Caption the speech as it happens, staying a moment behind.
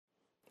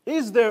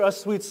Is there a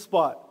sweet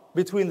spot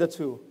between the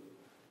two?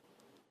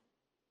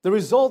 The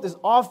result is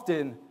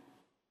often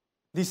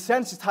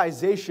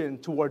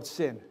desensitization towards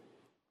sin.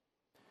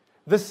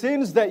 The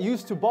sins that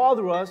used to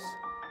bother us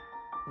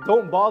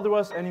don't bother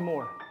us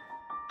anymore.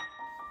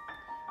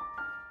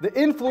 The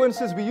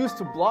influences we used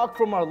to block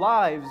from our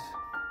lives,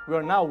 we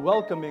are now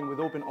welcoming with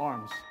open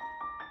arms.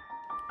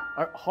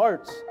 Our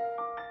hearts,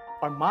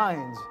 our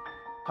minds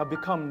have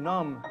become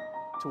numb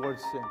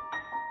towards sin.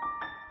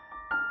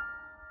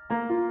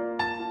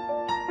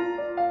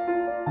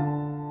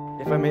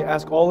 If I may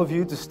ask all of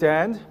you to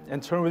stand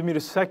and turn with me to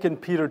 2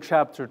 Peter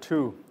chapter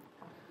 2.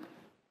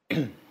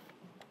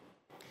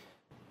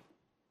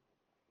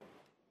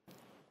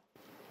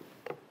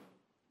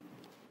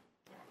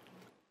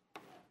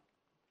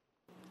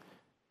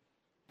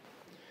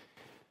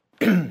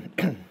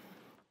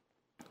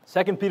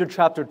 2 Peter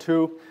chapter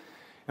 2,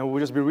 and we'll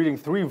just be reading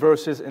 3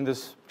 verses in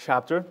this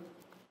chapter.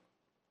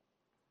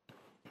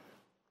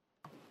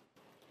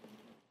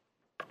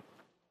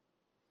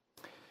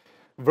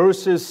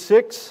 Verses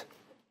 6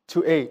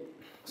 to 8.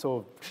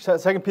 So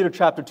 2 Peter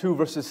chapter 2,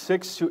 verses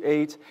 6 to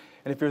 8.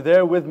 And if you're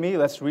there with me,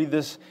 let's read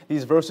these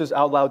verses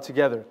out loud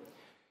together.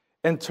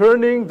 And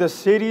turning the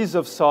cities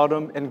of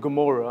Sodom and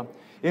Gomorrah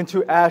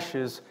into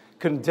ashes,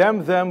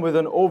 condemned them with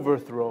an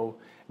overthrow,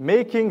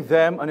 making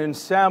them an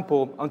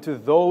ensample unto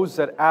those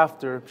that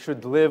after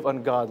should live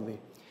ungodly.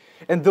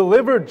 And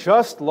delivered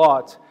just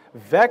Lot,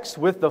 vexed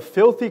with the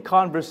filthy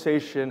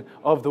conversation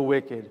of the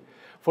wicked.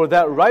 For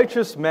that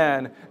righteous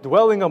man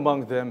dwelling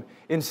among them,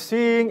 in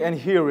seeing and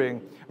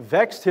hearing,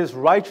 vexed his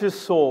righteous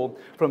soul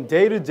from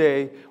day to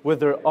day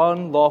with their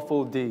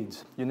unlawful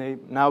deeds. You may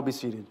now be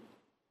seated.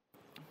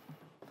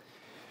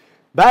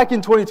 Back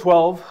in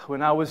 2012,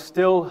 when I was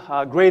still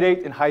grade 8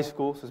 in high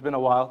school, so it's been a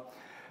while,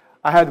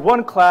 I had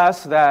one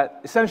class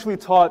that essentially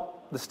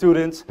taught the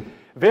students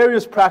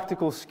various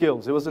practical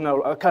skills. It was a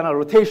kind of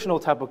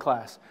rotational type of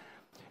class.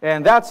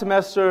 And that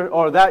semester,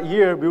 or that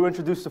year, we were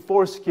introduced to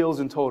 4 skills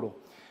in total.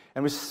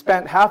 And we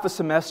spent half a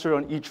semester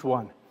on each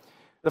one.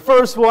 The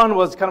first one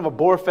was kind of a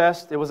bore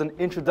fest. It was an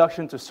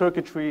introduction to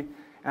circuitry,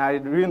 and I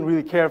didn't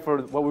really care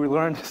for what we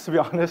learned, to be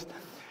honest.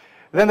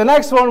 Then the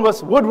next one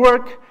was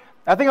woodwork.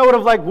 I think I would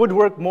have liked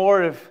woodwork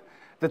more if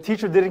the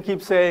teacher didn't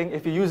keep saying,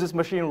 if you use this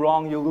machine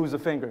wrong, you'll lose a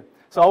finger.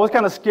 So I was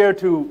kind of scared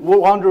to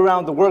wander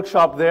around the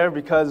workshop there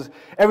because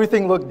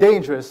everything looked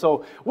dangerous.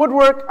 So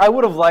woodwork, I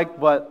would have liked,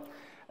 but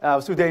it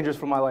was too dangerous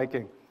for my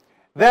liking.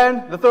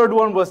 Then the third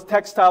one was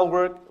textile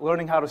work,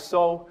 learning how to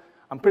sew.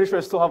 I'm pretty sure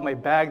I still have my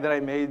bag that I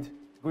made,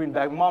 green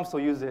bag. My mom still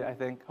used it, I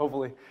think,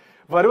 hopefully.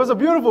 But it was a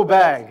beautiful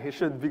bag. It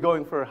should be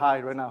going for a high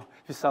right now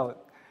if you sell it.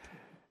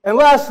 And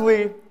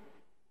lastly,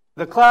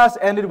 the class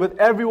ended with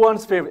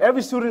everyone's favorite,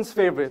 every student's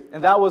favorite,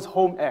 and that was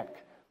home ec.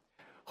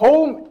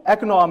 Home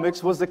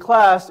economics was the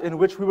class in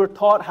which we were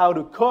taught how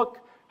to cook,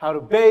 how to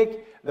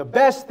bake, the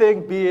best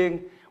thing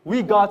being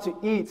we got to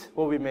eat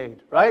what we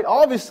made, right?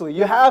 Obviously,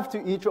 you have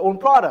to eat your own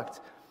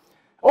product.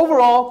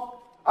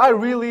 Overall, I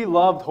really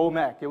loved home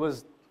ec. It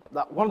was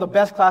one of the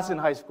best classes in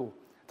high school.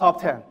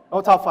 Top 10.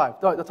 Oh, top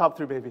 5. The top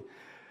 3, baby.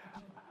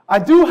 I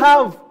do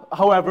have,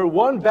 however,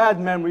 one bad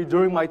memory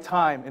during my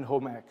time in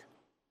home ec.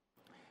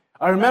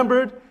 I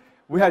remembered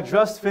we had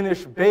just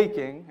finished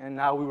baking, and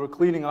now we were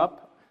cleaning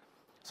up.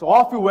 So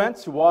off we went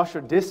to wash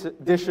our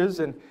dishes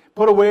and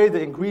put away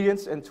the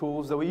ingredients and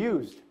tools that we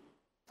used.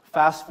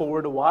 Fast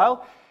forward a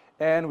while,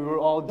 and we were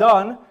all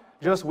done,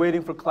 just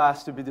waiting for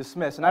class to be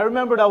dismissed. And I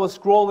remembered I was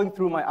scrolling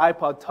through my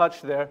iPod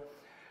Touch there,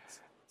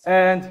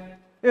 and,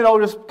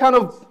 just kind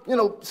of,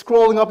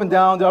 scrolling up and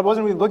down. I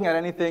wasn't really looking at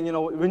anything.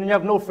 When you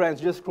have no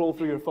friends, you just scroll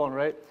through your phone,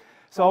 right?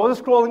 So I was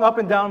just scrolling up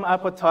and down my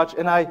iPod Touch,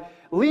 and I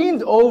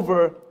leaned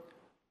over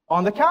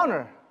on the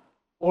counter,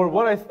 or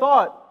what I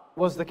thought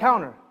was the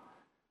counter.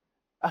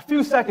 A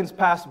few seconds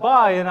passed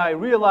by, and I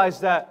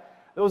realized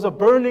that there was a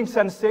burning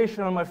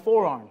sensation on my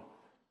forearm.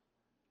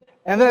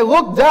 And then I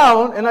looked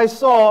down, and I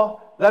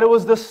saw that it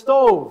was the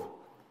stove.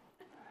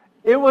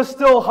 It was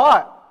still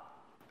hot.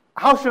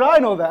 How should I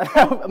know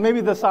that?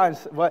 Maybe the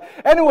science. But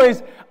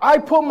anyways, I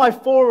put my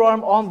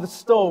forearm on the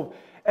stove,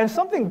 and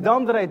something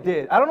dumb that I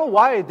did. I don't know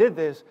why I did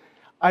this.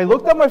 I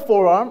looked at my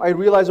forearm. I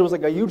realized there was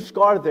like a huge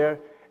scar there,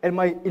 and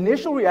my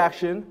initial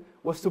reaction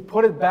was to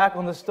put it back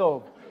on the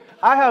stove.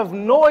 I have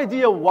no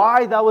idea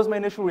why that was my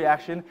initial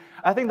reaction.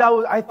 I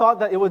thought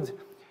that it would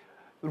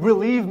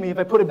relieve me if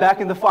I put it back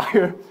in the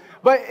fire.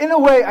 But in a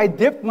way, I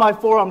dipped my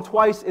forearm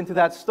twice into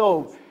that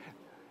stove.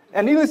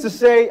 And needless to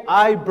say,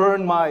 I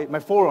burned my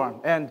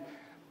forearm. And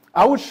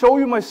I would show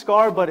you my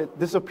scar, but it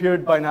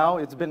disappeared by now.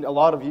 It's been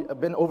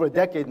been over a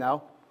decade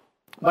now.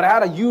 But I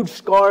had a huge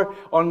scar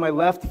on my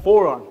left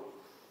forearm.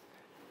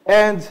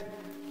 And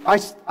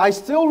I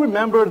still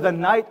remember the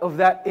night of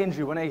that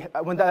injury,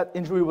 when that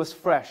injury was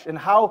fresh, and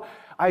how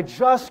I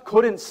just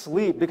couldn't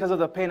sleep because of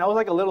the pain. I was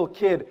like a little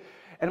kid,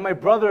 and my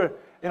brother,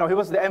 he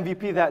was the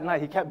MVP that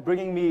night. He kept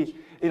bringing me,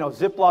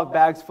 Ziploc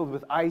bags filled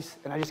with ice,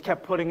 and I just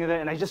kept putting it in,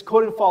 and I just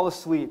couldn't fall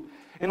asleep.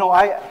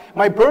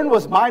 My burn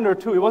was minor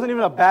too. It wasn't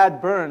even a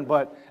bad burn,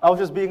 but I was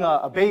just being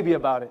a baby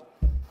about it.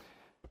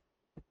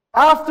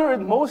 After it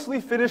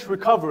mostly finished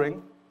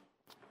recovering,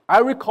 I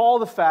recall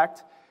the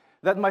fact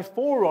that my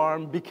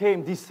forearm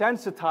became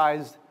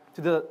desensitized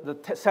to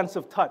the sense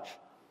of touch.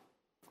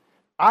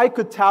 I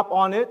could tap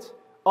on it,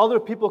 other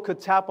people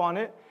could tap on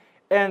it,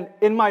 and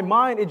in my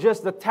mind,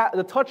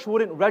 the touch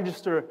wouldn't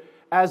register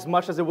as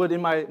much as it would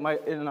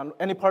in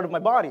any part of my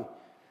body.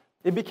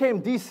 It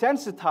became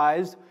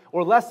desensitized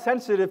or less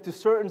sensitive to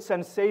certain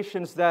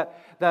sensations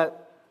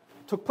that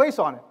took place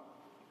on it.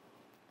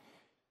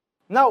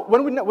 Now,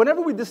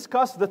 whenever we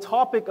discuss the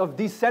topic of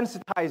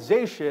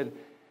desensitization,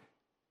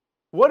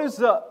 what is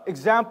the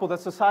example that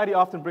society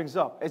often brings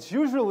up? It's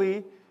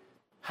usually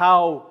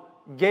how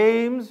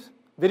games,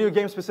 video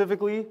games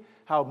specifically,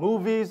 how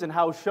movies and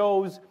how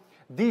shows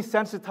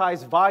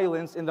desensitize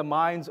violence in the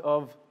minds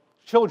of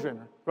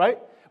children, right?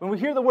 When we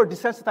hear the word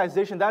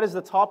desensitization, that is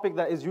the topic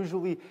that is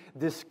usually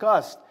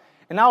discussed.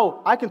 And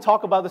now I can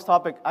talk about this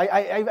topic.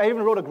 I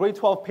even wrote a grade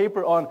 12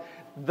 paper on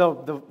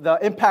the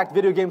impact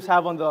video games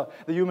have on the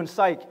human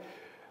psyche.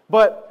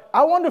 But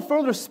I want to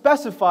further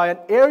specify an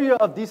area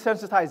of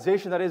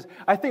desensitization that is,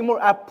 I think,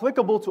 more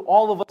applicable to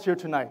all of us here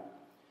tonight.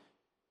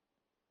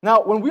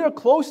 Now, when we are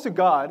close to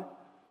God,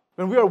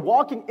 when we are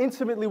walking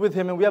intimately with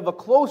Him and we have a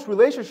close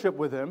relationship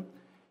with Him,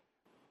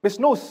 it's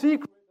no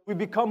secret we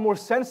become more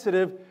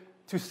sensitive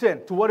to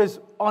sin, to what is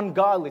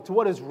ungodly, to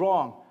what is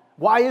wrong.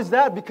 Why is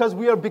that? Because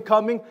we are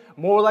becoming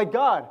more like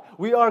God.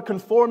 We are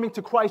conforming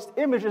to Christ's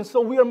image, and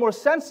so we are more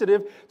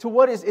sensitive to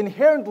what is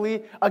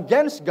inherently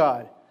against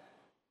God.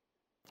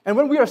 And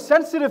when we are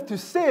sensitive to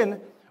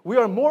sin, we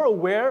are more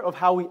aware of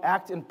how we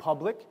act in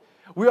public.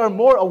 We are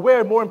more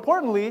aware, more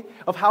importantly,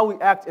 of how we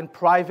act in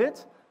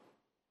private.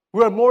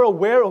 We are more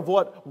aware of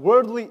what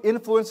worldly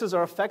influences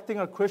are affecting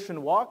our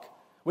Christian walk.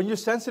 When you're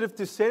sensitive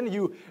to sin,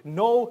 you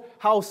know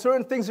how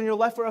certain things in your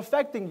life are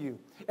affecting you.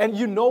 And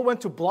you know when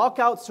to block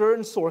out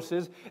certain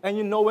sources, and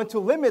you know when to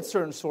limit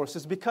certain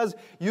sources because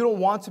you don't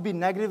want to be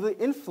negatively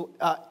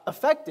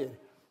affected.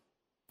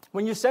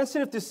 When you're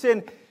sensitive to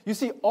sin, you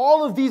see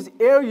all of these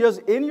areas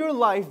in your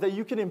life that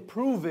you can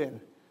improve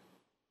in.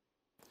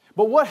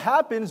 But what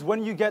happens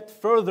when you get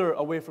further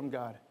away from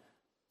God?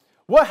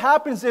 What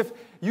happens if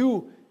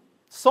you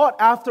sought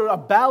after a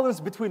balance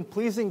between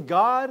pleasing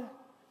God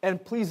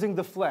and pleasing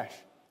the flesh?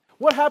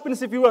 What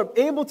happens if you are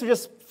able to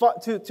just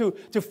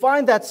to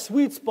find that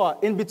sweet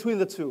spot in between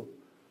the two?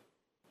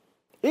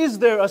 Is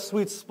there a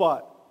sweet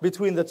spot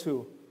between the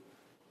two?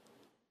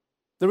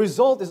 The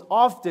result is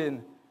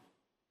often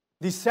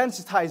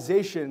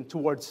desensitization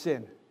towards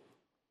sin.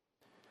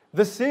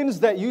 The sins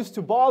that used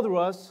to bother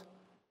us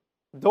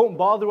don't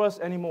bother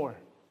us anymore.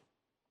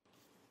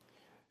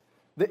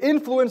 The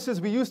influences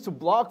we used to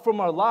block from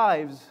our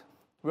lives,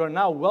 we are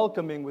now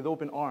welcoming with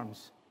open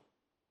arms.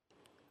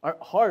 Our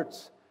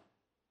hearts,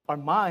 our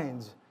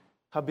minds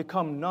have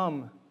become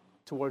numb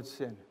towards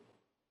sin.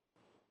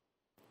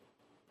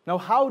 Now,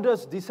 how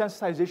does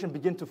desensitization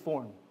begin to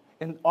form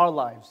in our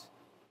lives?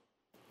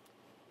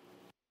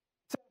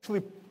 It's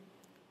actually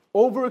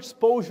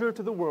overexposure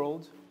to the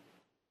world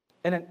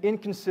and an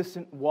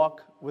inconsistent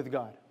walk with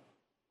God.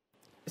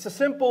 It's a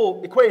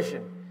simple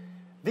equation.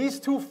 These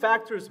two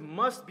factors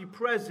must be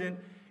present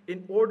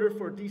in order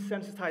for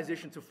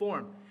desensitization to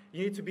form.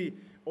 You need to be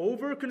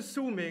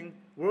over-consuming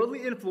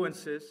worldly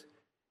influences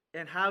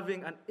and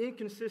having an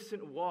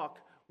inconsistent walk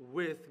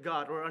with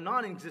God, or a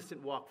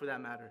non-existent walk for that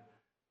matter.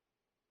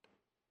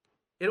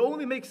 It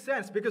only makes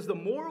sense because the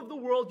more of the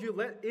world you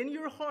let in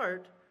your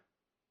heart,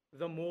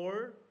 the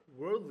more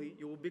worldly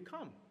you will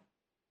become.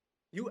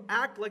 You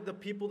act like the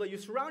people that you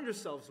surround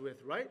yourselves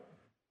with, right?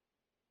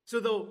 So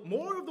the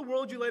more of the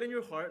world you let in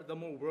your heart, the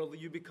more worldly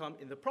you become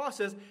in the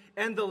process.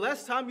 And the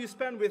less time you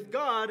spend with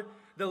God,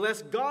 the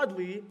less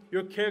godly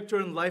your character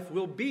in life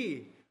will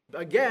be.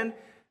 Again,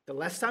 the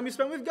less time you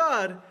spend with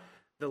God,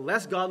 the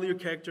less godly your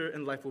character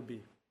in life will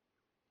be.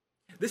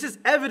 This is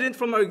evident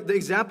from the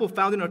example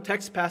found in our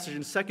text passage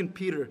in 2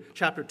 Peter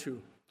chapter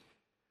 2.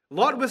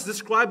 Lot was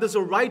described as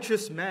a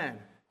righteous man.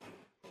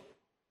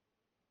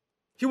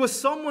 He was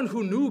someone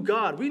who knew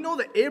God. We know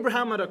that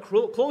Abraham had a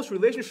close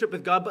relationship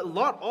with God, but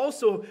Lot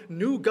also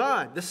knew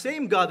God, the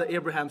same God that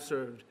Abraham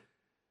served.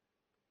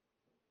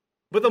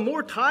 But the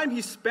more time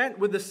he spent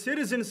with the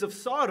citizens of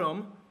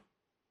Sodom,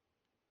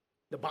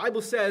 the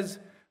Bible says,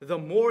 the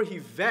more he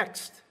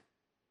vexed,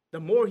 the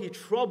more he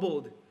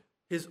troubled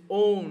his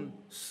own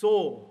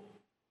soul.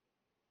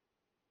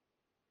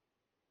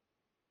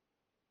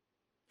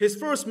 His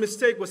first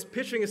mistake was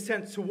pitching his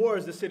tent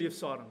towards the city of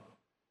Sodom.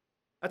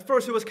 At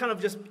first, he was kind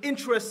of just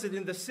interested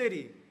in the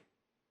city.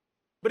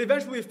 But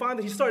eventually, we find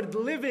that he started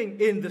living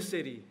in the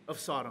city of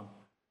Sodom.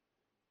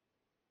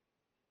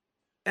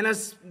 And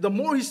as the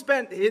more he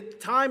spent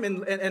time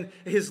and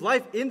his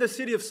life in the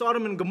city of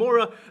Sodom and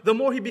Gomorrah, the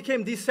more he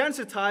became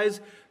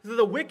desensitized to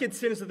the wicked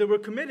sins that they were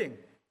committing.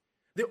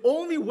 The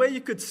only way you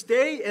could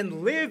stay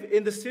and live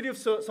in the city of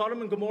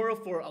Sodom and Gomorrah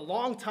for a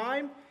long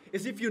time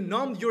is if you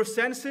numbed your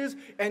senses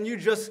and you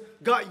just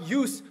got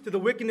used to the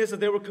wickedness that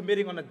they were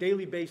committing on a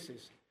daily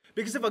basis.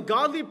 Because if a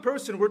godly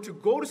person were to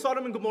go to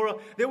Sodom and Gomorrah,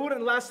 they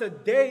wouldn't last a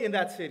day in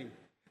that city.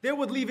 They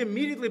would leave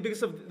immediately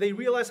because they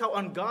realized how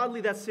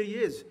ungodly that city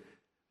is.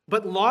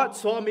 But Lot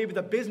saw maybe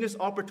the business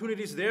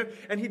opportunities there,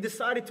 and he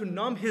decided to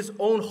numb his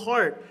own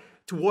heart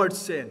towards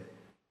sin.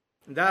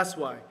 And that's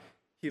why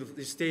he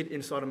stayed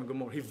in Sodom and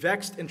Gomorrah. He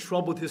vexed and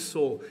troubled his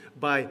soul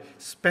by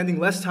spending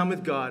less time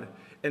with God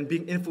and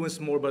being influenced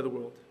more by the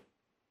world.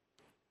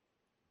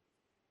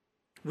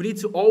 We need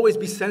to always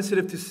be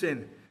sensitive to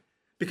sin,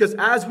 because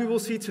as we will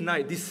see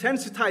tonight,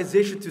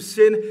 desensitization to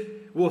sin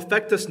will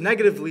affect us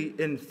negatively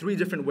in 3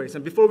 different ways.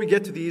 And before we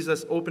get to these,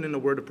 let's open in a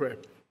word of prayer.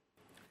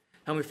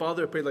 Heavenly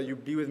Father, I pray that you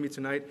be with me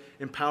tonight,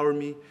 empower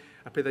me.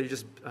 I pray that you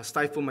just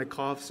stifle my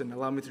coughs and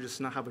allow me to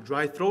just not have a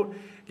dry throat.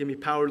 Give me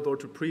power, Lord,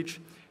 to preach.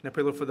 And I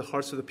pray, Lord, for the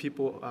hearts of the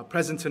people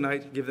present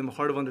tonight. Give them a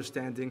heart of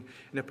understanding.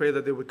 And I pray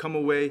that they would come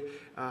away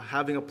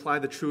having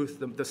applied the truth,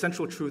 the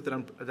central truth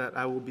that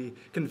I will be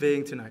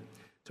conveying tonight.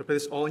 So I pray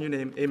this all in your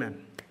name.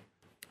 Amen.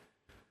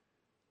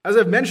 As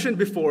I've mentioned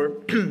before,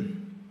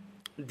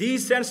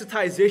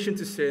 desensitization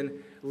to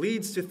sin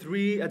leads to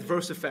 3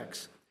 adverse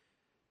effects.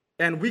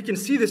 And we can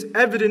see this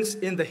evidence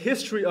in the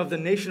history of the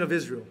nation of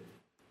Israel.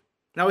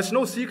 Now, it's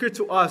no secret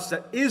to us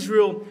that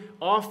Israel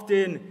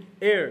often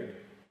erred.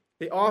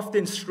 They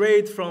often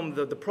strayed from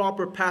the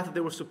proper path that they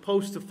were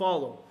supposed to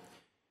follow.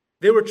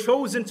 They were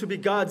chosen to be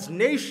God's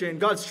nation,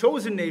 God's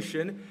chosen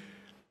nation,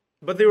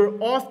 but they were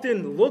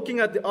often looking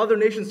at the other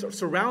nations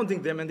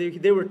surrounding them, and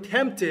they were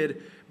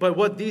tempted by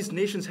what these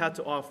nations had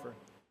to offer.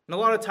 And a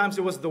lot of times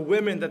it was the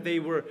women that they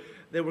were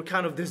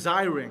kind of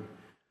desiring.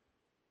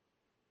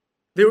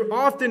 They were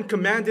often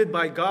commanded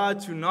by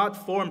God to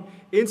not form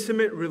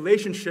intimate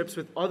relationships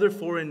with other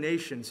foreign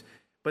nations,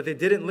 but they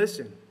didn't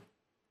listen.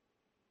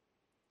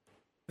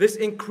 This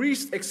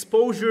increased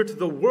exposure to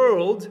the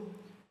world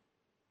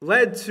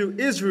led to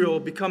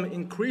Israel becoming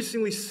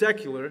increasingly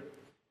secular,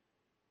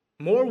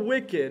 more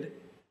wicked,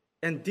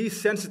 and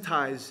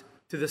desensitized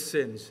to the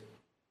sins.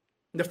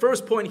 The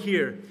first point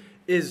here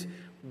is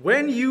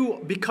when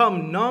you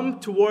become numb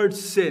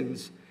towards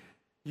sins,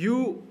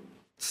 you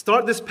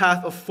start this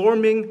path of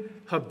forming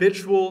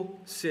habitual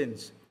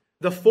sins.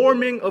 The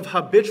forming of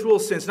habitual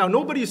sins. Now,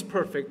 nobody is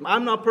perfect.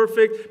 I'm not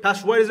perfect.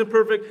 Pastor White isn't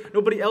perfect.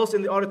 Nobody else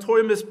in the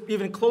auditorium is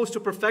even close to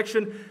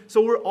perfection.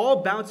 So we're all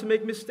bound to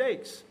make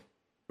mistakes.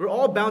 We're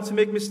all bound to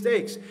make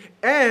mistakes.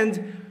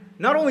 And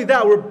not only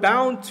that, we're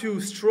bound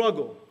to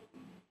struggle.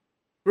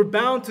 We're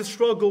bound to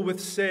struggle with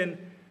sin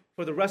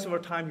for the rest of our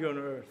time here on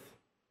earth.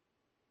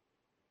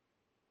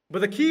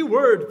 But the key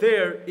word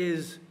there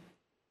is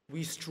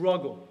we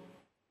struggle.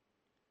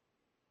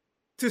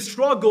 To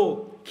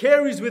struggle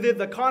carries with it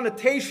the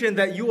connotation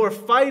that you are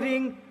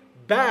fighting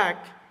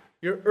back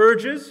your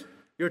urges,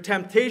 your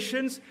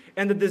temptations,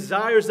 and the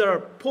desires that are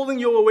pulling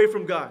you away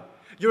from God.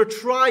 You're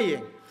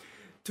trying.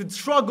 To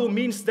struggle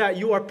means that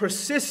you are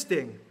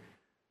persisting.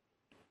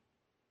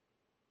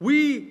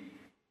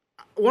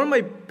 One of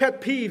my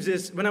pet peeves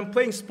is when I'm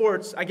playing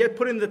sports, I get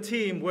put in the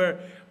team where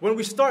when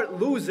we start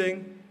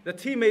losing, the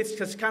teammates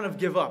just kind of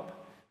give up.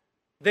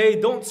 They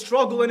don't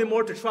struggle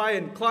anymore to try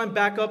and climb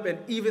back up and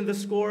even the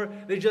score.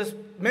 They just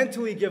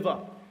mentally give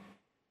up.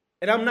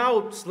 And I'm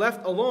now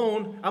left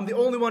alone. I'm the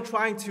only one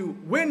trying to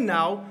win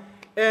now.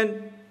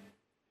 And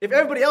if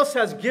everybody else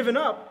has given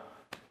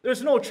up,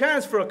 there's no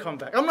chance for a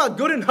comeback. I'm not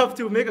good enough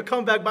to make a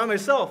comeback by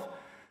myself.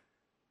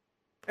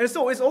 And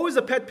so it's always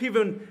a pet peeve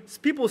when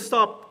people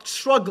stop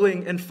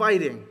struggling and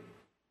fighting.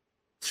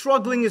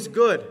 Struggling is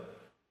good.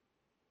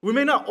 We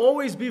may not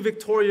always be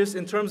victorious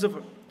in terms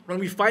of when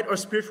we fight our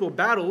spiritual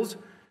battles,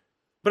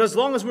 but as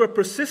long as we're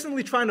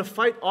persistently trying to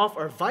fight off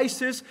our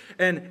vices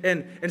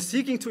and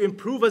seeking to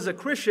improve as a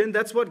Christian,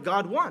 that's what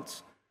God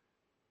wants.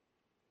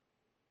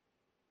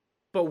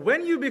 But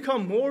when you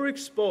become more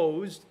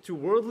exposed to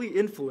worldly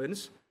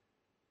influence,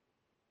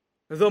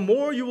 the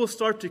more you will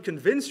start to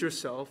convince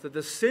yourself that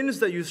the sins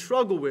that you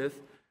struggle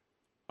with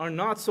are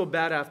not so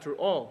bad after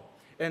all.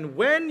 And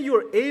when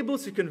you're able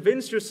to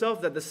convince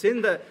yourself that the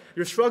sin that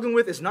you're struggling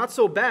with is not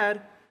so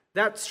bad,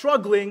 that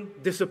struggling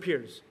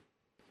disappears.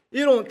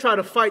 You don't try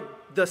to fight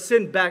the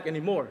sin back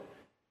anymore.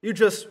 You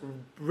just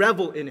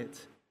revel in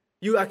it.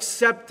 You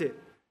accept it.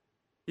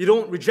 You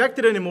don't reject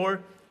it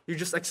anymore. You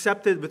just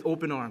accept it with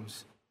open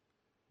arms.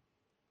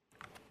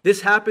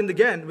 This happened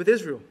again with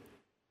Israel.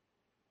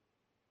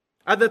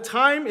 At the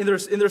time, in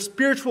their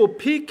spiritual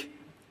peak,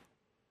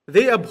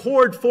 they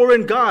abhorred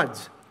foreign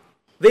gods.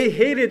 They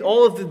hated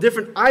all of the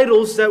different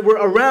idols that were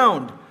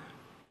around.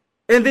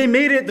 And they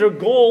made it their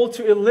goal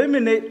to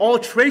eliminate all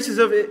traces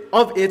of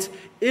it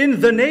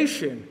in the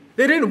nation.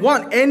 They didn't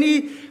want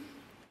any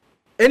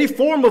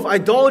form of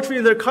idolatry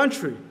in their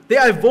country. They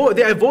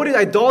avoided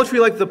idolatry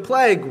like the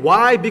plague.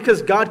 Why?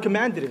 Because God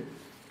commanded it.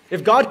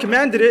 If God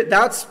commanded it,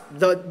 that's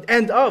the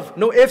end of.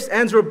 No ifs,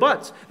 ands, or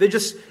buts. They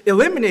just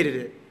eliminated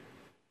it.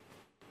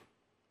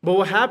 But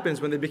what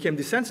happens when they became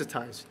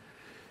desensitized?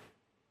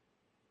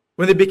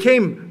 When they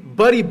became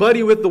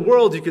buddy-buddy with the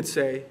world, you could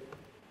say,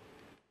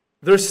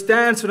 their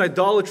stance on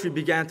idolatry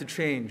began to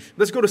change.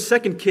 Let's go to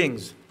 2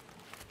 Kings.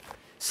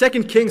 2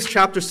 Kings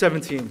chapter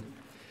 17,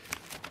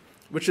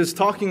 which is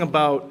talking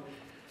about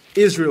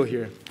Israel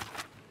here.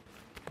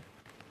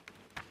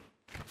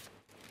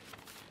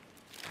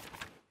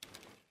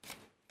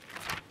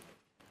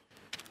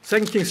 2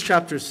 Kings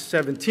chapter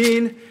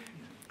 17,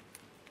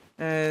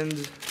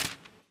 and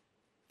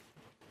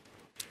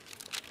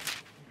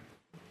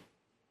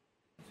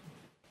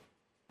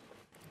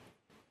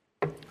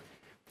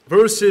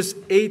verses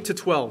 8 to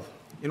 12.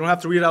 You don't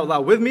have to read it out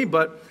loud with me,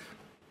 but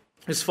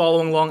just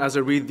following along as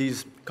I read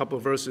these couple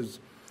of verses.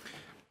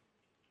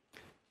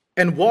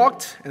 And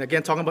walked, and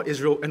again talking about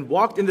Israel, and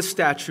walked in the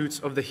statutes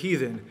of the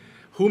heathen,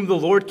 whom the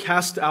Lord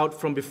cast out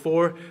from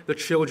before the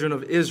children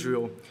of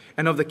Israel,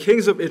 and of the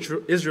kings of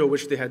Israel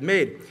which they had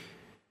made.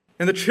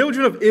 And the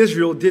children of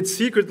Israel did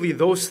secretly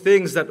those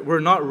things that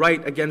were not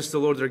right against the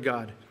Lord their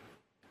God.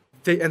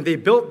 They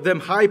built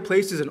them high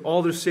places in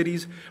all their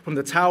cities, from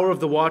the tower of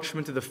the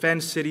watchman to the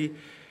fenced city.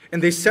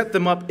 And they set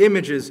them up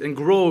images and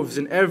groves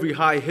in every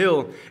high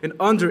hill and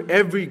under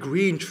every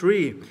green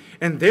tree.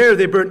 And there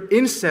they burnt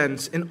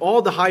incense in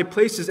all the high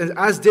places, and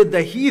as did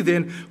the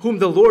heathen whom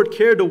the Lord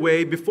carried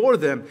away before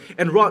them,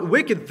 and wrought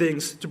wicked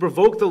things to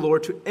provoke the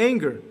Lord to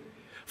anger.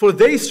 For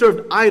they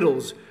served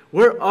idols,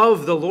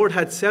 whereof the Lord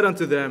had said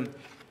unto them,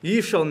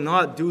 Ye shall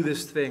not do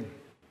this thing.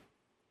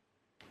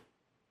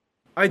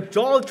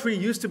 Idolatry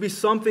used to be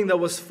something that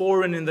was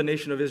foreign in the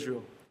nation of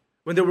Israel.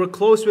 When they were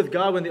close with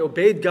God, when they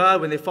obeyed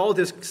God, when they followed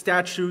His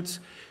statutes,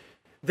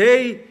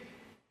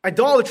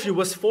 idolatry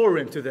was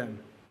foreign to them.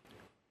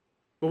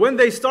 But when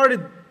they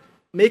started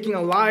making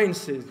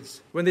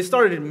alliances, when they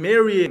started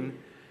marrying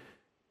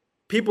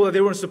people that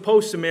they weren't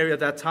supposed to marry at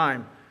that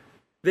time,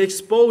 they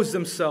exposed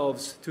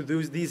themselves to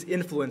these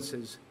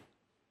influences.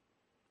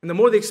 And the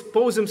more they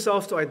exposed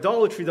themselves to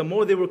idolatry, the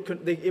more they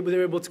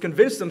were able to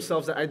convince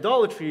themselves that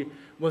idolatry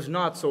was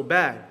not so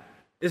bad.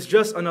 It's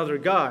just another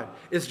god.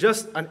 It's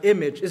just an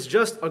image. It's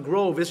just a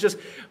grove. It's just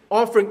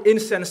offering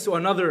incense to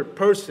another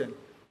person.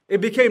 It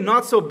became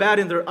not so bad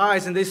in their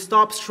eyes, and they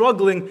stopped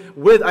struggling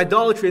with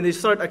idolatry, and they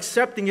started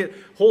accepting it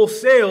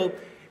wholesale,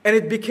 and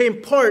it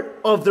became part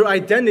of their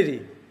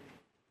identity.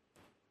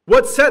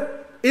 What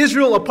set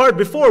Israel apart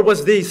before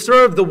was they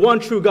served the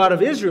one true God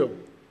of Israel.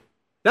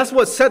 That's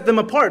what set them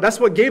apart. That's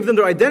what gave them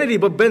their identity.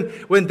 But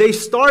when they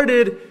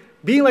started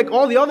being like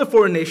all the other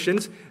foreign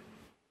nations,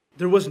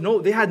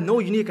 they had no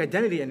unique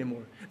identity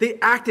anymore. They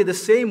acted the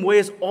same way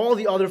as all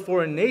the other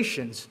foreign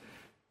nations.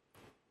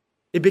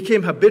 It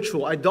became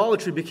habitual.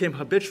 Idolatry became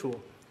habitual.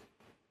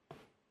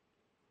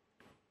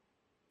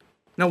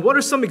 Now, what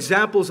are some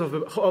examples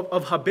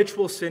of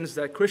habitual sins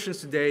that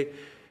Christians today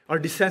are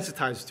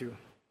desensitized to?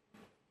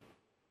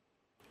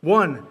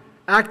 One,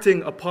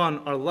 acting upon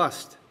our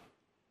lust.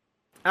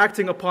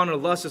 Acting upon our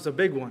lust is a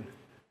big one.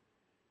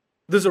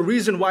 There's a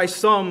reason why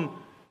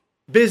some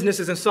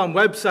businesses and some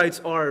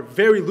websites are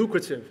very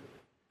lucrative.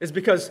 It's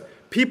because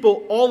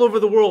people all over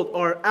the world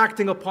are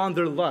acting upon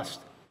their lust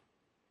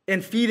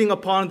and feeding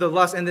upon the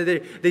lust, and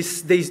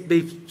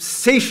they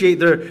satiate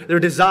their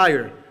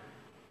desire.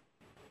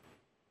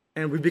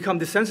 And we become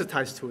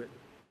desensitized to it.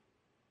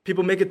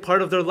 People make it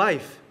part of their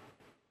life.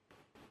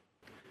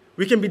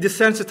 We can be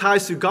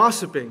desensitized to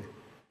gossiping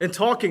and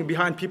talking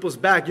behind people's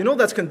back. You know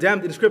that's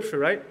condemned in Scripture,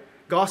 right?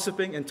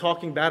 Gossiping and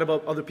talking bad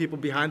about other people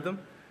behind them.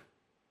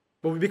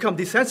 But we become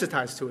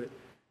desensitized to it.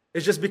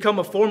 It's just become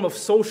a form of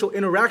social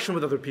interaction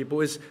with other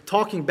people, is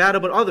talking bad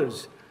about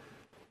others.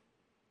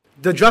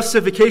 The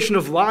justification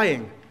of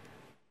lying.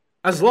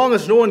 As long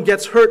as no one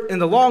gets hurt in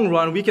the long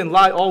run, we can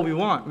lie all we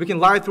want. We can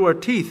lie through our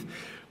teeth.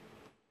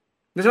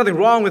 There's nothing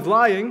wrong with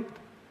lying.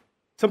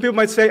 Some people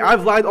might say,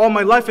 I've lied all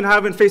my life and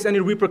haven't faced any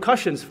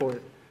repercussions for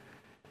it.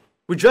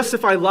 We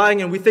justify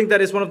lying and we think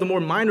that is one of the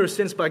more minor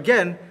sins, but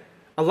again,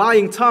 a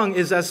lying tongue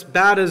is as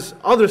bad as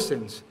other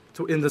sins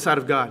in the sight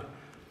of God.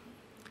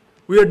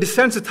 We are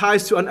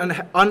desensitized to an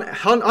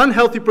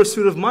unhealthy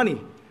pursuit of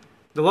money.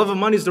 The love of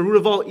money is the root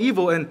of all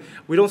evil, and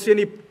we don't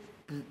see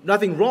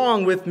nothing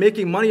wrong with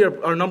making money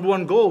our number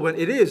one goal when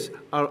it is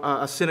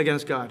a sin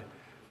against God.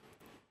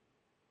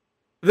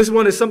 This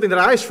one is something that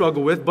I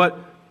struggle with, but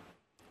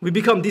we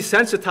become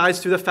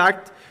desensitized to the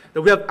fact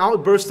that we have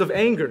outbursts of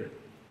anger.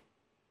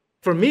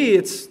 For me,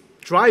 it's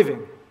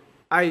driving.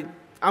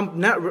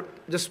 I'm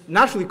just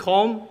naturally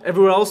calm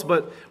everywhere else,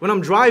 but when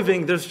I'm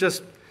driving, there's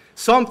just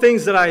some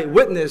things that I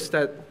witness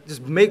that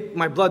just make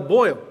my blood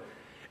boil.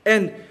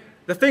 And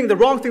the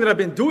wrong thing that I've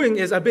been doing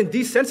is I've been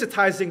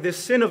desensitizing this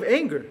sin of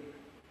anger.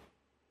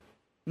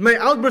 My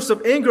outbursts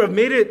of anger have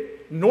made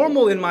it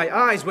normal in my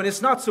eyes when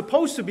it's not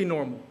supposed to be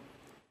normal.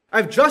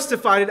 I've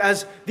justified it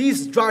as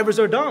these drivers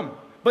are dumb.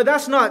 But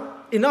that's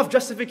not enough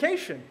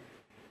justification.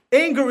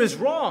 Anger is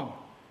wrong.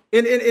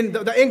 In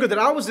the anger that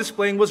I was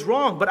displaying was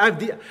wrong, but I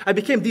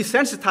became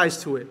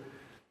desensitized to it.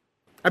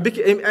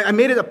 I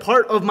made it a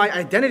part of my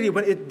identity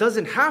when it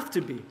doesn't have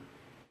to be.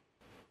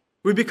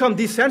 We become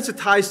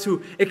desensitized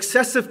to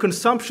excessive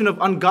consumption of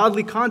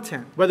ungodly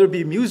content, whether it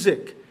be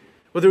music,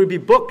 whether it be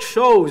books,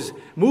 shows,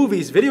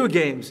 movies, video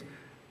games.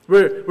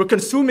 We're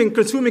consuming,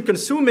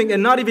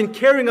 and not even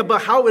caring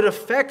about how it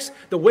affects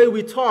the way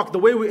we talk, the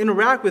way we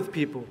interact with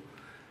people.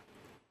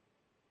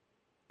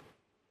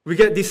 We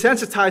get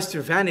desensitized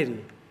to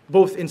vanity,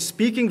 both in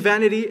speaking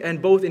vanity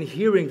and both in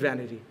hearing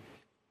vanity.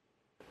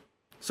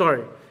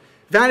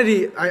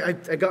 Vanity, I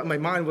got, my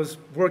mind was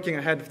working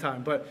ahead of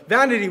time, but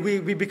vanity,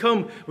 we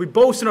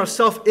boast in our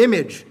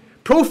self-image.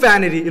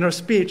 Profanity in our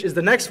speech is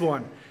the next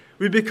one.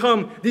 We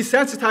become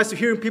desensitized to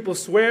hearing people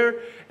swear,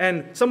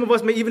 and some of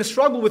us may even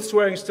struggle with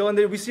swearing still, and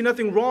we see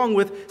nothing wrong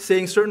with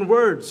saying certain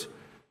words.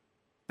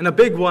 And a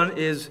big one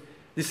is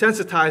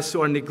desensitized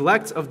to our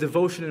neglect of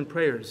devotion and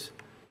prayers.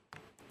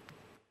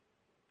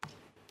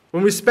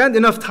 When we spend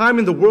enough time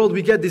in the world,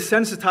 we get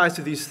desensitized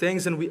to these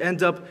things, and we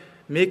end up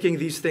making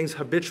these things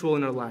habitual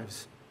in our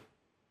lives.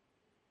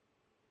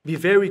 Be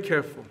very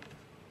careful.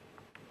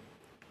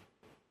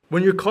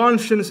 When your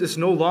conscience is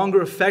no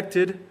longer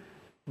affected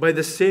by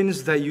the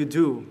sins that you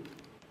do,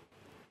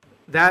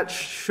 that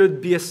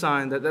should be a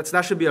sign,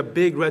 that should be a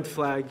big red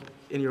flag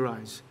in your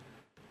eyes.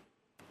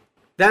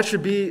 That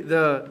should be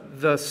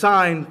the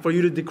sign for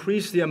you to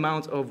decrease the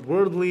amount of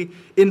worldly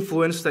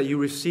influence that you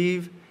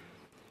receive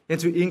and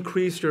to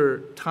increase your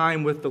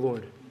time with the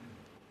Lord.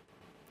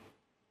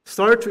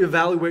 Start to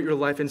evaluate your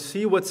life and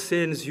see what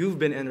sins you've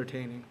been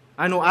entertaining.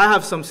 I know I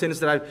have some sins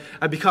that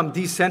I've become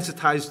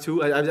desensitized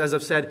to. As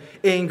I've said,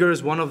 anger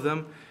is one of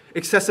them.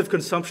 Excessive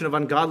consumption of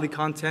ungodly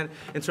content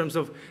in terms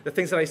of the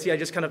things that I see, I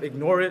just kind of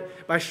ignore it.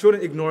 But I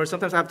shouldn't ignore it.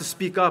 Sometimes I have to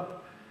speak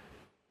up.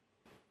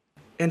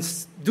 And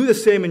do the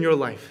same in your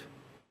life.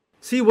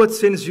 See what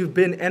sins you've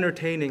been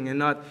entertaining and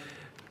not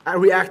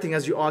reacting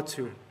as you ought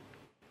to.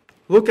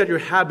 Look at your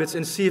habits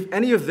and see if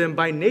any of them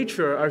by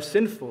nature are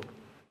sinful.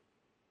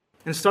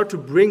 And start to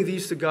bring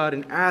these to God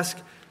and ask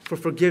for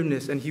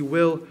forgiveness, and He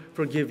will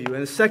forgive you.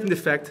 And the second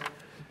effect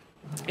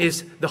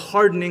is the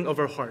hardening of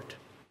our heart.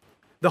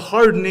 The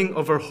hardening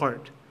of our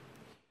heart.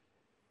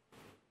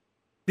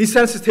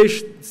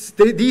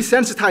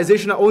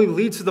 Desensitization not only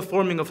leads to the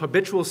forming of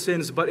habitual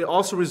sins, but it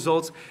also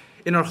results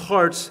in our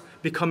hearts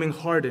becoming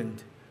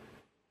hardened.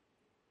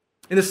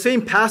 In the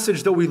same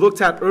passage that we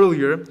looked at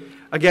earlier,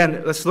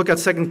 again, let's look at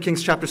 2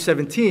 Kings chapter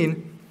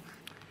 17,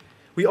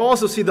 we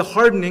also see the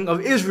hardening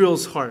of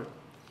Israel's heart.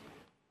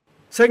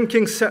 2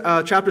 Kings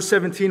chapter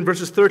 17,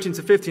 verses 13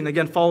 to 15,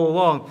 again, follow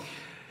along.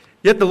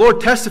 Yet the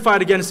Lord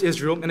testified against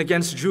Israel and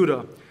against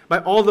Judah by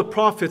all the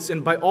prophets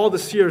and by all the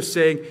seers,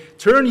 saying,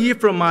 Turn ye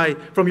from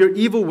your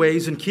evil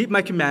ways and keep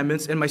my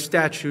commandments and my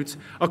statutes,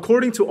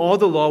 according to all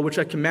the law which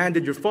I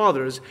commanded your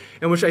fathers,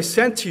 and which I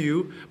sent to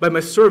you by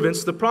my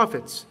servants the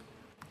prophets.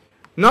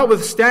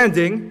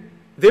 Notwithstanding,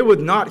 they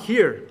would not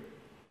hear,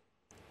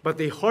 but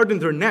they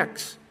hardened their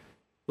necks,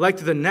 like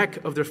to the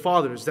neck of their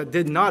fathers, that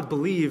did not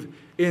believe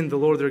in the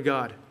Lord their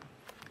God.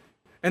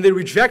 And they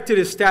rejected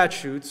His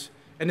statutes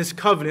and His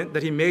covenant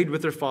that He made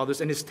with their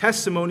fathers, and His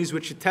testimonies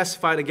which He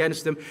testified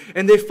against them,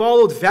 and they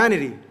followed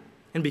vanity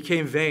and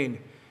became vain,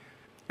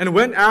 and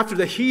went after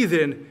the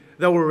heathen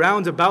that were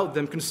round about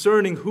them,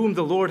 concerning whom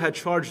the Lord had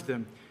charged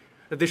them,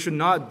 that they should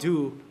not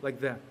do like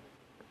them.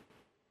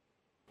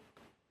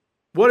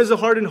 What is a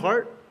hardened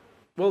heart?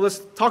 Well, let's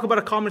talk about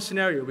a common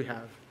scenario we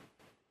have.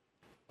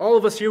 All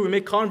of us here, we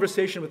make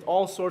conversation with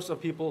all sorts of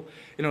people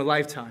in our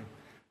lifetime.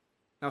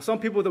 Now, some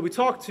people that we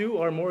talk to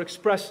are more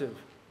expressive.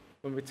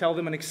 When we tell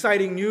them an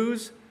exciting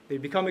news, they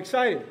become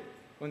excited.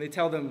 When we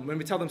tell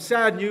them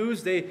sad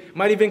news, they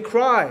might even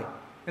cry.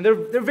 And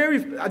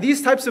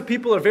these types of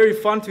people are very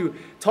fun to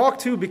talk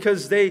to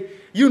because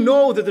you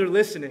know that they're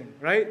listening,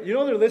 right? You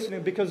know they're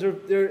listening because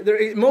their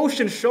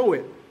emotions show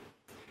it.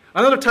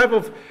 Another type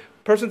of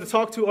person to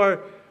talk to are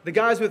the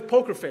guys with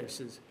poker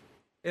faces.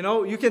 You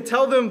know, you can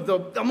tell them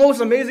the most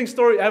amazing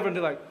story ever, and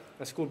they're like,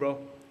 that's cool, bro.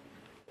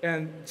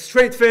 And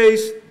straight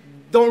face,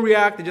 don't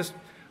react, they just,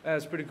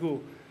 that's pretty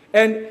cool.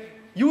 And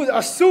you would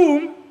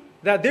assume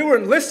that they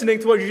weren't listening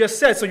to what you just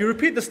said, so you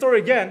repeat the story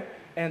again,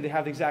 and they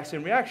have the exact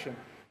same reaction.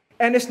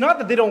 And it's not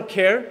that they don't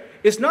care,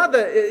 it's not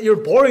that you're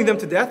boring them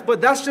to death, but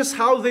that's just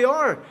how they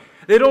are.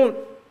 They don't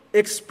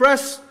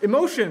express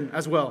emotion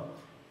as well.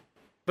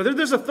 But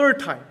there's a third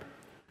type.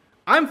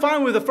 I'm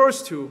fine with the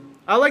first two.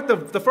 I like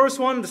the first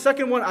one. The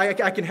second one I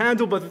can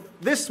handle,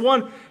 but this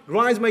one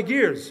grinds my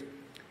gears.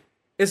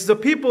 It's the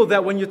people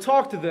that when you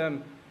talk to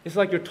them, it's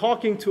like you're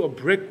talking to a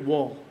brick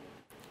wall.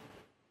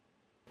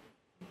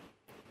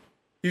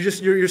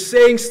 You're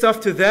saying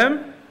stuff to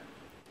them,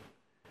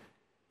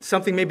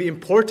 something maybe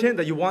important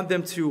that you want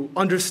them to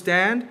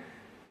understand,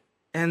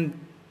 and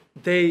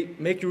they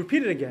make you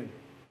repeat it again.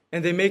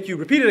 And they make you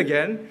repeat it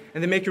again,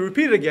 and they make you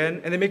repeat it again,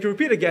 and they make you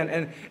repeat it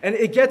again, and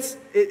it gets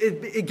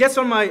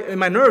on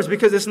my nerves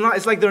because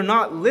it's like they're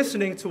not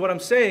listening to what I'm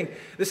saying.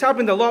 This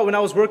happened a lot when I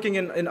was working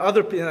in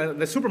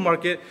the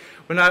supermarket.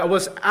 When I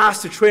was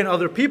asked to train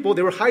other people,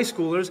 they were high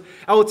schoolers.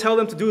 I would tell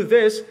them to do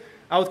this.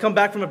 I would come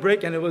back from a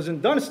break, and it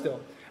wasn't done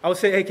still. I would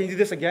say, "Hey, can you do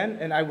this again?"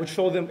 And I would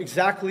show them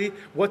exactly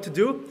what to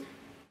do.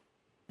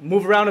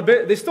 Move around a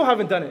bit. They still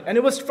haven't done it, and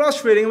it was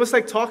frustrating. It was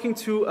like talking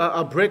to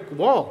a brick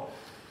wall.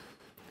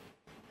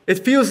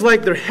 It feels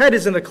like their head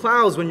is in the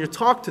clouds when you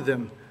talk to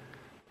them.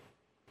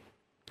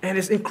 And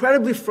it's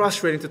incredibly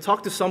frustrating to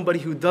talk to somebody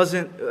who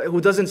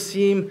doesn't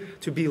seem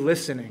to be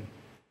listening.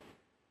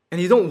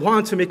 And you don't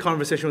want to make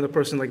conversation with a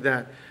person like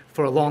that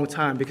for a long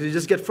time because you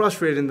just get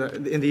frustrated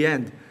in the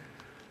end.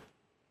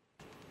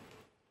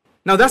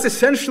 Now, that's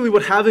essentially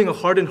what having a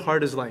hardened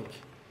heart is like.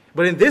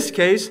 But in this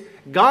case,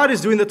 God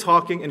is doing the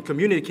talking and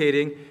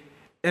communicating,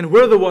 and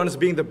we're the ones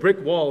being the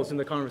brick walls in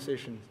the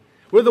conversation.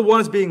 We're the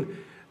ones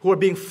who are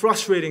being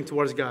frustrating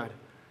towards God.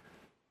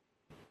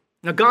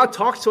 Now, God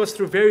talks to us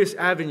through various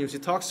avenues. He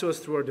talks to us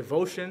through our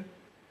devotion.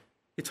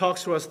 He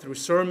talks to us through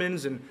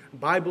sermons and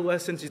Bible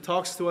lessons. He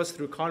talks to us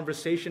through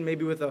conversation,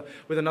 maybe with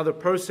another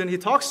person. He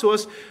talks to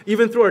us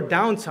even through our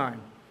downtime.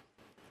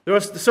 There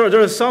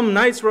are some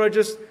nights where I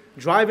just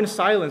drive in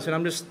silence and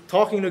I'm just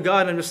talking to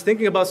God and I'm just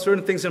thinking about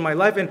certain things in my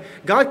life. And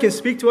God can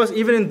speak to us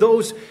even in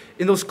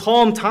those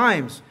calm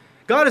times.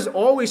 God is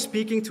always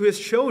speaking to His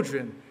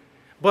children.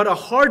 But a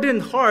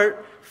hardened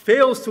heart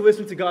fails to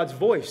listen to God's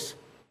voice.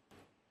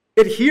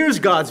 It hears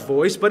God's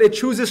voice, but it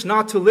chooses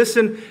not to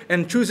listen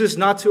and chooses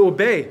not to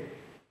obey.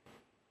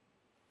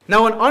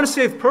 Now, an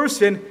unsaved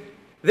person,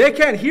 they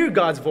can't hear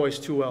God's voice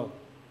too well.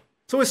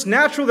 So it's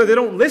natural that they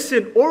don't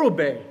listen or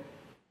obey.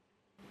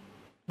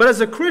 But as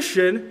a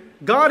Christian,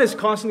 God is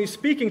constantly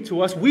speaking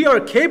to us. We are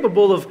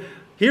capable of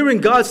hearing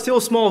God's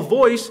still small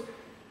voice,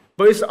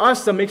 but it's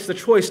us that makes the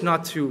choice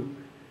not to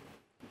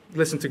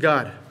listen to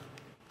God.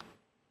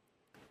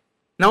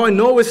 Now, I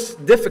know it's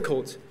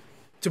difficult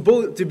to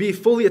be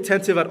fully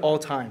attentive at all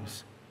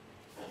times.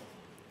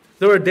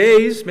 There are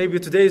days, maybe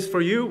today's for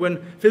you, when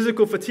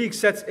physical fatigue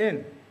sets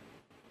in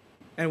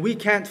and we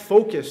can't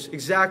focus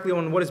exactly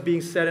on what is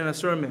being said in a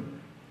sermon.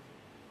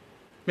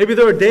 Maybe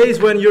there are days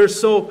when there's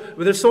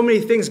so many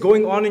things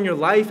going on in your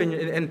life and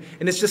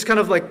it's just kind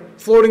of like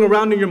floating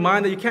around in your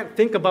mind that you can't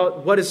think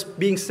about what is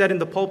being said in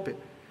the pulpit.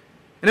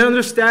 And I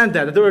understand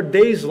that there are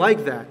days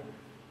like that.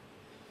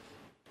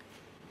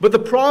 But the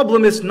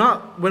problem is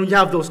not when you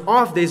have those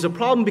off days. The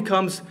problem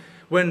becomes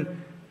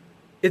when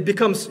you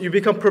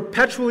become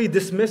perpetually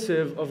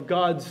dismissive of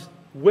God's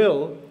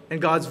will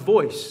and God's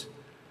voice.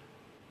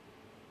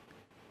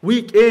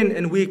 Week in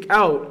and week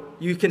out,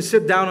 you can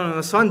sit down on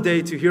a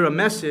Sunday to hear a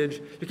message.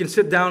 You can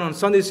sit down on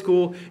Sunday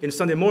school, in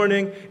Sunday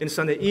morning, in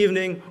Sunday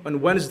evening, on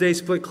Wednesday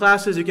split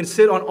classes. You can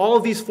sit on all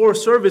of these 4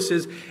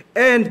 services,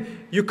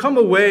 and you come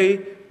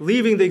away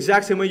leaving the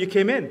exact same way you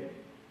came in.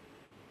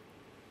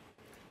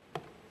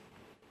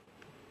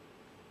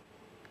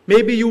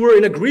 Maybe you were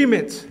in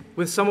agreement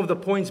with some of the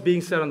points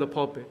being said on the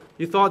pulpit.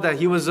 You thought that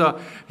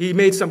he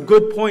made some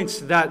good points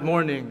that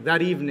morning,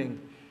 that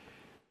evening.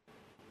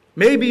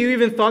 Maybe you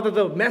even thought that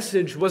the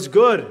message was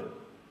good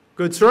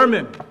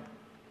sermon.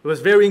 It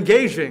was very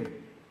engaging.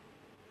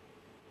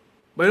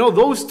 But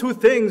those two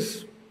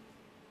things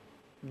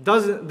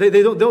they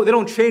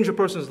don't change a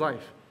person's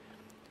life.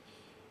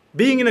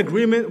 Being in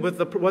agreement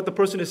with what the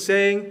person is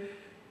saying,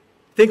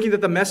 thinking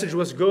that the message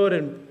was good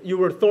and you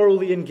were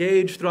thoroughly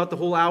engaged throughout the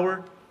whole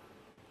hour,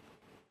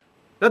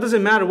 that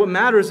doesn't matter. What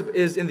matters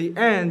is, in the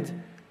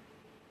end,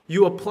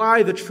 you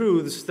apply the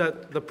truths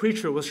that the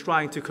preacher was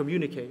trying to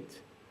communicate.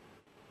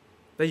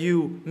 That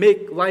you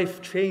make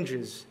life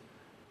changes.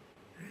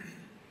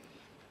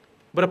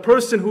 But a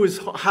person who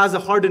has a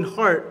hardened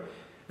heart,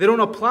 they don't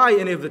apply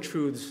any of the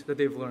truths that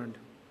they've learned.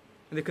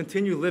 And they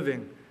continue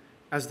living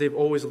as they've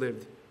always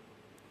lived.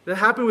 That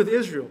happened with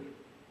Israel.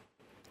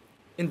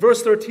 In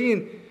verse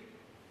 13,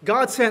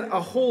 God sent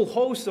a whole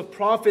host of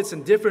prophets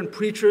and different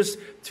preachers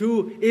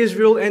to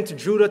Israel and to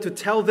Judah to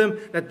tell them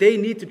that they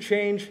need to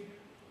change,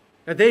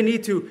 that they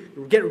need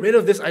to get rid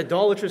of this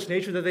idolatrous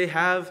nature that they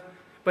have.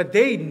 But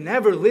they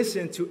never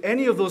listened to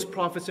any of those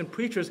prophets and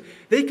preachers.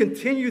 They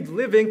continued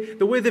living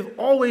the way they've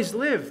always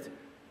lived.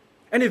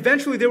 And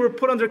eventually they were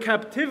put under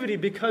captivity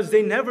because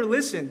they never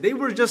listened. They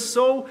were just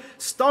so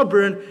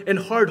stubborn and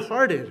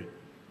hard-hearted.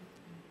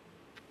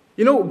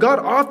 God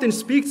often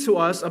speaks to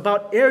us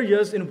about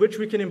areas in which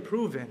we can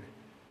improve in.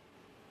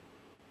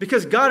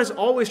 Because God is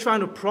always trying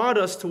to prod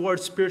us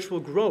towards spiritual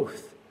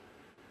growth.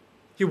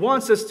 He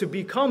wants us to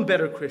become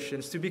better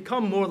Christians, to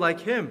become more like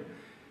Him.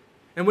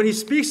 And when He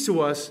speaks to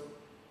us,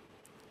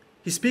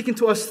 He's speaking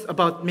to us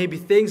about maybe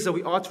things that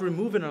we ought to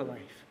remove in our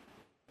life.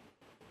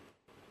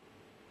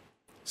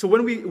 So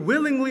when we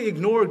willingly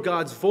ignore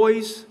God's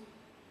voice,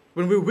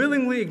 when we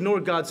willingly ignore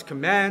God's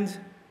command,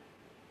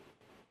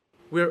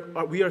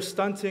 we are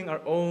stunting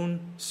our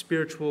own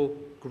spiritual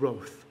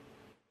growth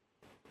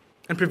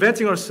and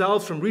preventing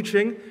ourselves from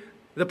reaching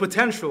the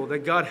potential that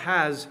God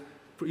has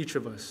for each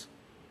of us.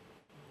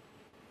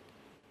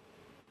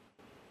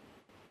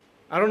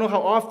 I don't know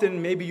how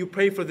often maybe you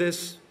pray for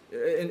this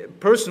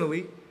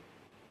personally,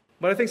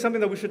 but I think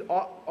something that we should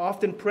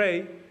often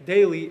pray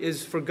daily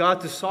is for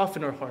God to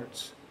soften our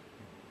hearts.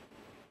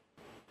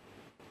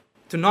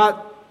 To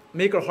not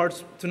make our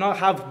hearts, to not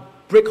have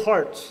brick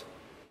hearts,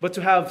 but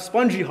to have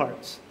spongy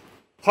hearts.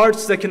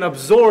 Hearts that can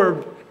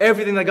absorb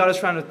everything that God is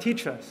trying to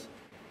teach us.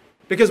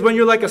 Because when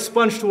you're like a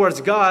sponge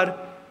towards God,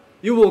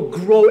 you will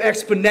grow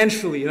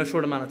exponentially in a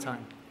short amount of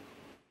time.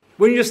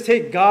 When you just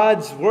take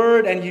God's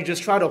word and you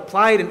just try to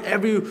apply it in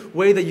every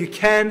way that you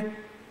can,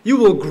 you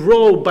will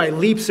grow by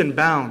leaps and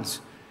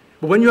bounds.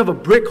 But when you have a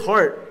brick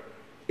heart,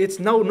 it's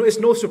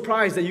no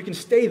surprise that you can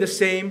stay the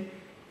same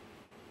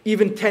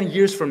even 10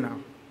 years from now.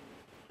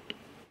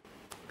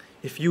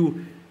 If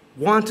you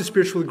want to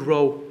spiritually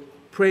grow,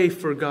 pray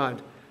for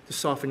God to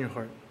soften your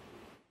heart.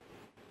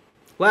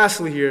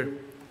 Lastly here,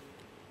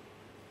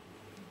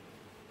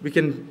 we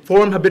can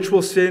form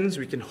habitual sins,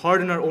 we can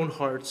harden our own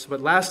hearts,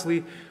 but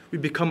lastly, we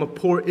become a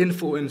poor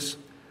influence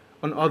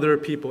on other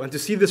people. And to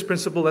see this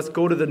principle, let's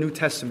go to the New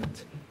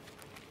Testament.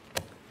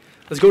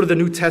 Let's go to the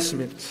New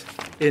Testament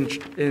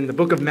in the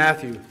book of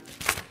Matthew.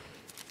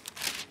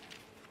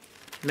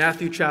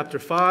 Matthew chapter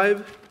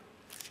 5.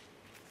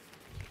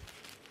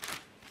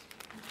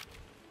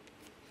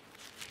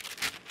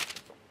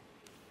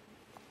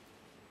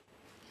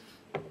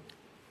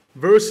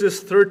 Verses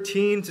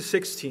 13 to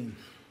 16.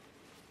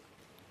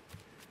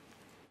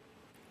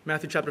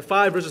 Matthew chapter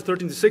 5, verses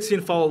 13 to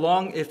 16. Follow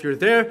along if you're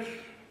there.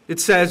 It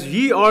says,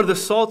 "Ye are the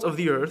salt of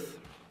the earth,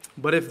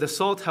 but if the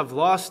salt have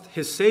lost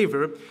his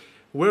savor,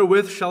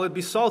 wherewith shall it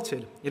be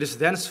salted? It is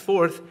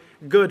thenceforth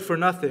good for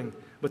nothing,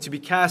 but to be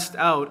cast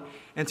out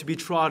and to be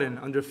trodden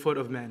under foot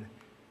of men.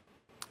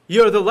 Ye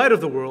are the light of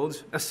the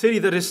world. A city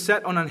that is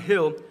set on an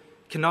hill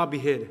cannot be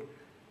hid.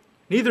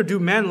 Neither do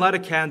men light a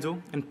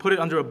candle and put it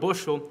under a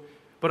bushel,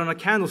 but on a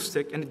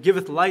candlestick, and it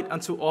giveth light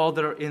unto all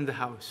that are in the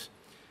house.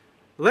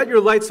 Let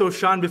your light so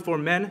shine before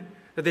men,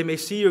 that they may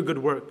see your good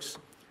works,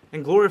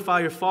 and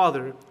glorify your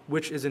Father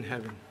which is in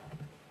heaven."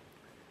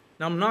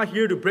 Now, I'm not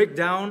here to break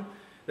down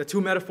the two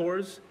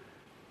metaphors,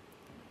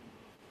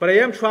 but I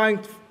am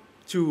trying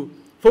to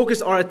focus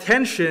our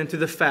attention to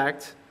the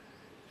fact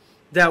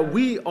that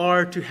we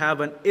are to have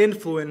an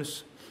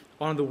influence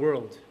on the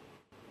world.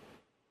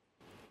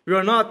 We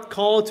are not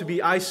called to be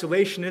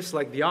isolationists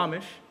like the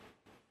Amish.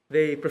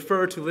 They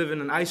prefer to live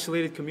in an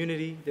isolated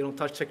community. They don't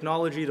touch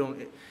technology.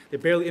 They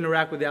barely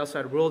interact with the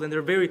outside world, and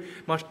they're very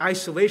much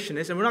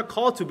isolationists. And we're not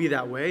called to be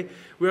that way.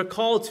 We are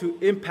called to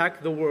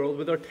impact the world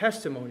with our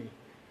testimony.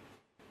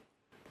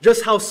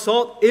 Just how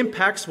salt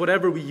impacts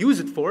whatever we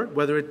use it for,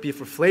 whether it be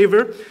for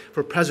flavor,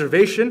 for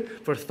preservation,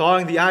 for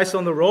thawing the ice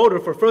on the road, or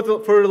for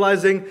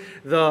fertilizing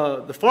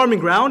the farming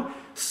ground,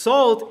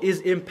 salt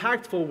is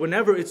impactful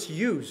whenever it's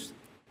used.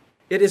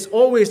 It is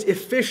always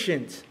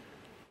efficient.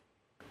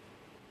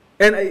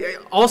 And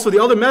also the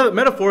other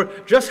metaphor,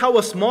 just how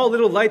a small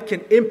little light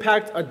can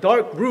impact a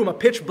dark room, a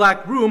pitch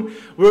black room,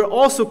 we're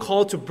also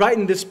called to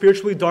brighten this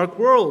spiritually dark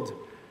world.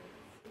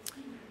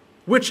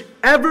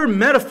 Whichever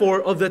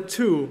metaphor of the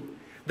two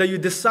that you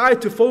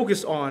decide to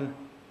focus on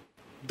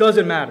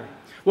doesn't matter.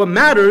 What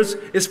matters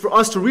is for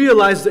us to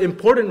realize the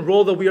important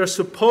role that we are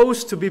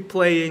supposed to be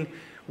playing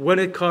when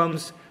it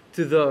comes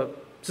to the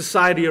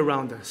society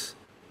around us.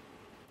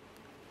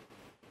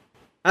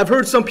 I've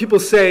heard some people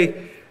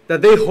say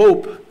that they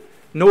hope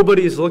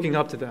nobody is looking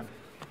up to them.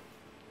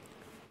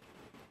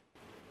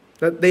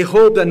 That they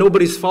hope that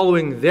nobody's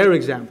following their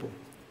example.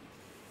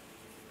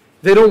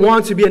 They don't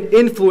want to be an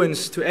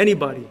influence to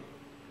anybody.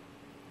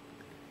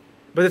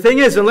 But the thing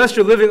is, unless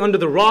you're living under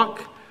the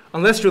rock,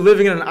 unless you're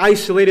living in an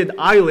isolated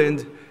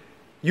island,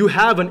 you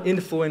have an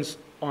influence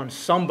on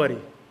somebody.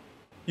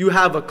 You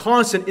have a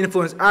constant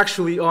influence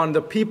actually on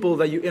the people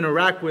that you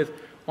interact with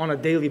on a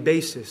daily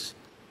basis.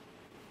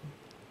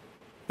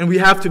 And we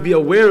have to be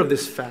aware of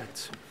this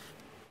fact.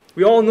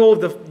 We all know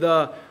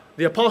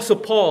the Apostle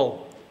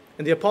Paul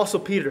and the Apostle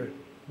Peter,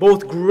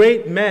 both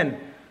great men.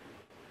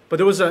 But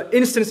there was an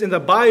instance in the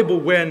Bible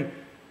when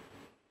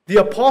the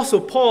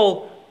Apostle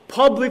Paul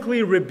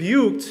publicly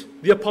rebuked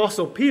the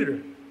Apostle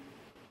Peter.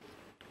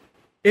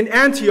 In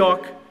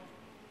Antioch,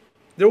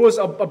 there was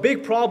a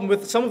big problem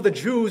with some of the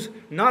Jews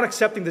not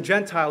accepting the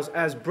Gentiles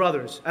as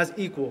brothers, as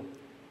equal.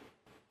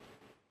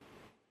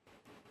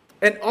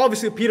 And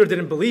obviously Peter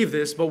didn't believe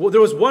this, but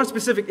there was one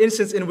specific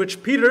instance in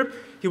which Peter,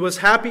 he was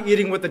happy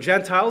eating with the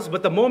Gentiles,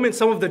 but the moment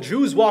some of the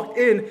Jews walked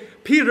in,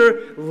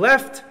 Peter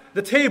left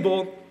the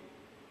table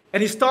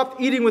and he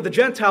stopped eating with the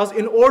Gentiles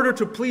in order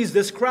to please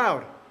this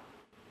crowd.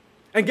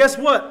 And guess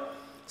what?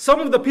 Some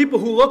of the people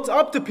who looked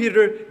up to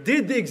Peter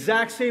did the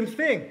exact same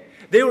thing.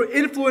 They were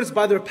influenced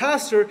by their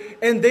pastor,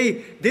 and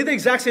they did the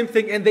exact same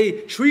thing, and they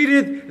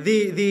treated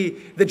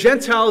the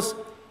Gentiles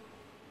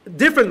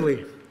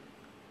differently.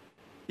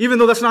 Even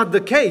though that's not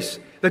the case.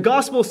 The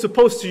gospel is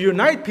supposed to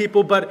unite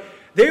people, but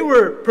they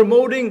were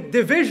promoting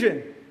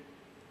division.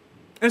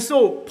 And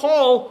so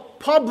Paul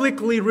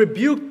publicly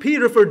rebuked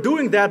Peter for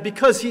doing that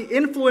because he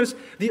influenced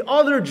the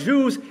other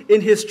Jews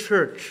in his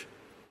church.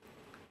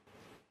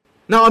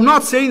 Now, I'm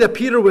not saying that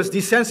Peter was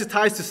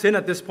desensitized to sin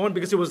at this point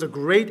because he was a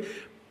great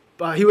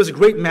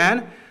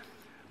man.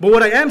 But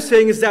what I am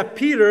saying is that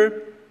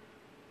Peter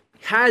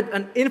had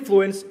an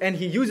influence and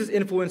he used his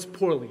influence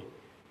poorly.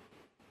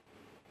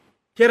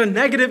 He had a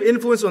negative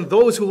influence on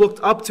those who looked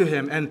up to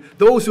him and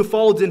those who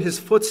followed in his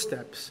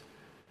footsteps.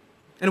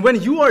 And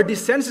when you are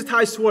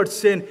desensitized towards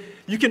sin,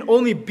 you can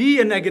only be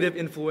a negative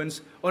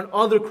influence on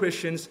other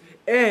Christians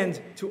and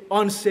to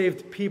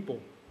unsaved people.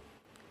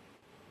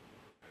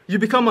 You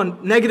become a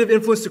negative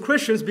influence to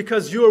Christians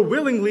because you are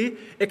willingly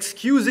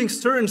excusing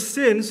certain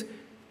sins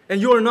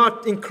and you are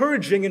not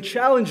encouraging and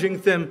challenging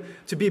them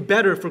to be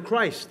better for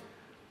Christ.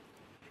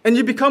 And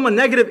you become a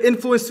negative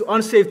influence to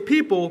unsaved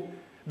people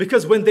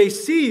because when they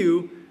see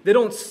you, they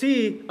don't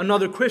see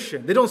another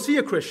Christian. They don't see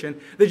a Christian.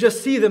 They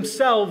just see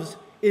themselves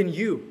in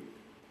you.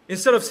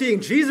 Instead of seeing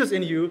Jesus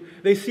in you,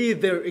 they see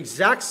their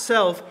exact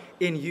self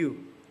in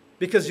you,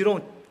 because you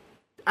don't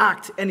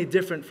act any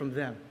different from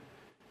them.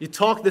 You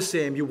talk the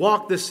same. You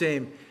walk the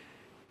same.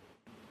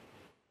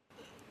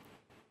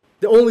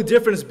 The only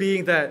difference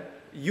being that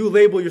you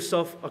label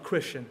yourself a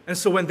Christian. And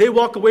so when they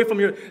walk away from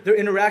their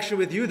interaction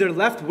with you, they're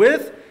left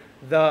with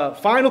the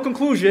final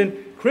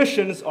conclusion: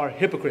 Christians are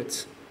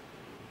hypocrites.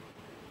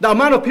 The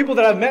amount of people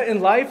that I've met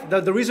in life,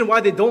 the reason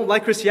why they don't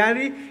like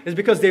Christianity is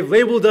because they've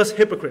labeled us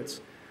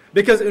hypocrites.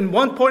 Because in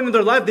one point in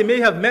their life, they may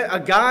have met a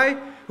guy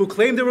who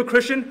claimed they were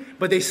Christian,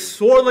 but they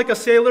swore like a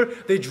sailor,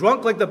 they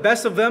drunk like the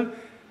best of them,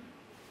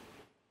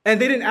 and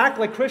they didn't act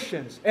like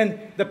Christians. And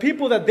the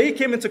people that they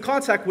came into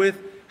contact with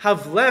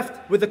have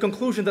left with the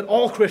conclusion that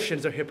all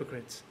Christians are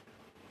hypocrites.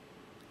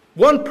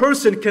 One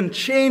person can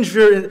change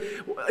your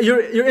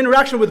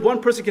interaction with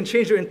one person can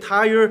change your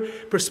entire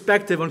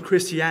perspective on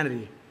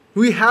Christianity.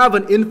 We have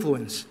an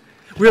influence.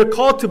 We are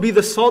called to be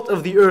the salt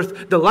of the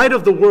earth, the light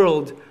of the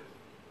world.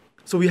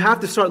 So we have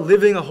to start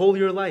living a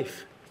holier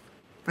life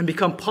and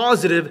become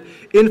positive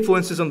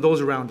influences on those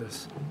around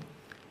us.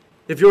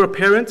 If you're a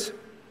parent,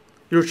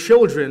 your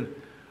children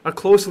are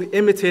closely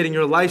imitating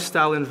your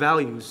lifestyle and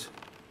values.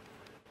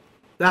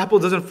 The apple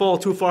doesn't fall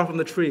too far from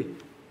the tree.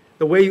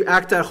 The way you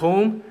act at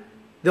home,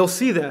 they'll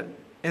see that,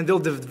 and they'll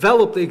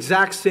develop the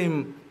exact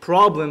same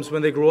problems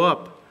when they grow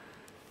up.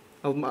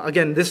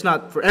 Again, this is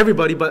not for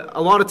everybody, but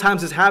a lot of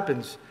times this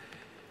happens.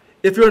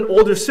 If you're an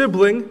older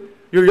sibling,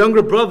 your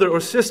younger brother or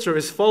sister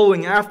is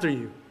following after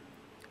you,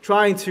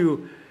 trying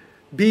to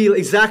be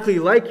exactly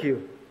like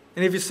you.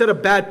 And if you set a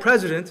bad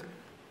precedent,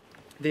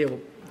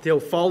 they'll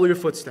follow your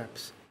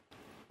footsteps.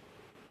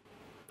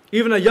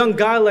 Even a young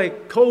guy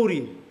like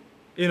Cody,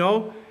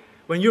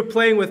 when you're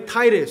playing with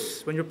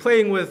Titus, when you're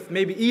playing with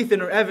maybe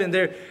Ethan or Evan,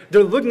 they're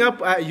looking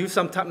up at you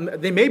sometimes.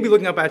 They may be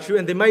looking up at you,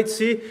 and they might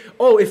see,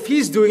 oh, if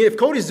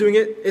Cody's doing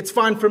it, it's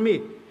fine for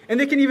me. And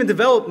they can even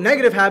develop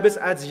negative habits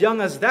as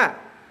young as that.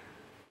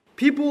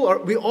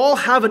 We all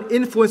have an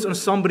influence on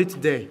somebody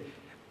today.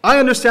 I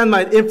understand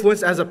my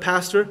influence as a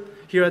pastor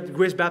here at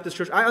Grace Baptist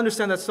Church. I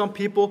understand that some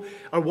people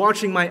are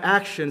watching my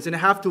actions and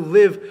have to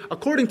live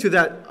according to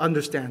that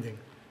understanding.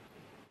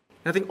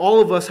 And I think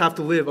all of us have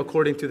to live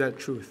according to that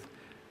truth.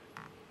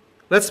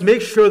 Let's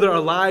make sure that our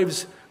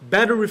lives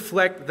better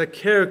reflect the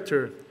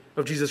character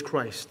of Jesus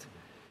Christ.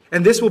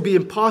 And this will be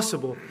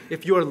impossible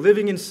if you are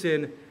living in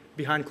sin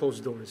behind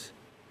closed doors.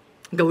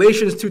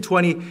 Galatians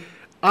 2:20,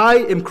 I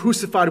am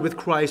crucified with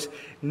Christ.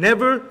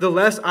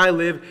 Nevertheless I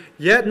live,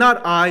 yet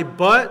not I,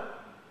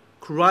 but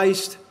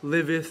Christ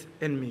liveth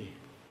in me.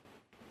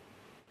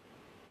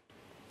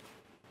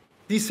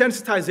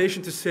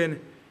 Desensitization to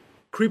sin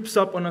creeps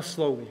up on us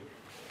slowly.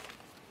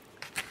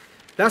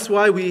 That's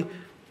why we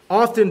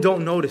often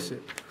don't notice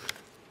it.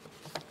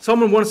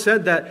 Someone once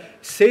said that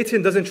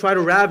Satan doesn't try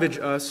to ravage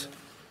us,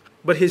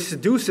 but he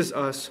seduces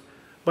us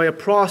by a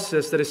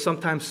process that is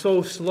sometimes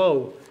so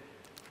slow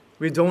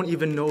we don't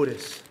even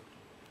notice.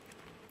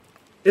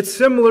 It's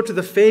similar to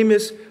the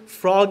famous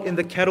frog in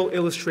the kettle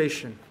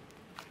illustration.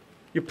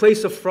 You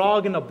place a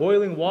frog in a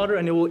boiling water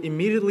and it will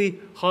immediately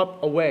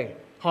hop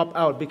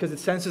out because it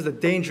senses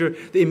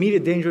the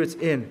immediate danger it's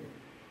in.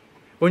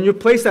 When you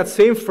place that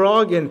same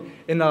frog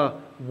in a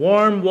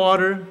warm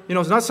water,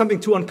 it's not something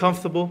too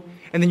uncomfortable,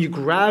 and then you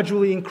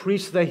gradually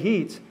increase the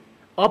heat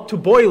up to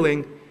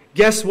boiling,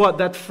 guess what?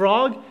 That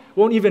frog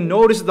won't even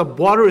notice that the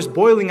water is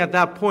boiling at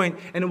that point,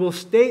 and it will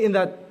stay in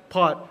that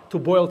pot to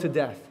boil to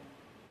death.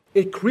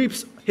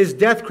 His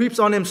death creeps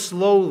on him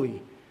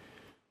slowly.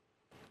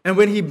 And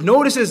when he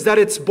notices that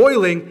it's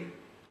boiling,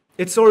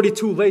 it's already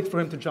too late for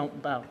him to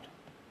jump out.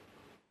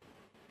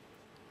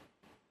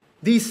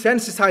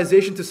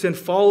 Desensitization to sin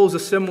follows a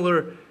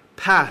similar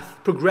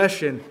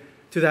progression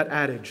to that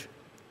adage.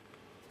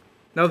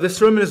 Now, this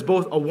sermon is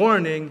both a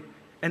warning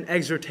and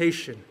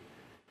exhortation.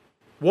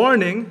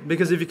 Warning,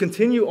 because if you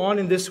continue on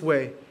in this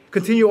way,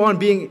 continue on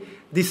being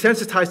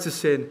desensitized to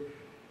sin,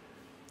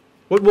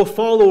 what will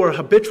follow are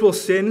habitual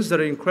sins that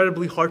are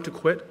incredibly hard to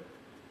quit,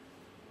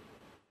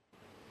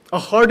 a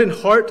hardened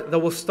heart that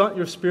will stunt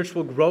your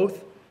spiritual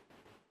growth,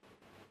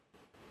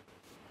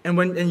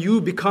 and you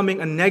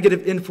becoming a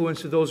negative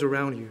influence to those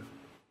around you.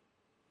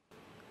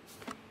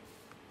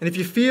 And if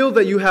you feel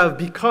that you have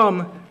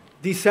become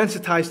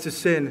desensitized to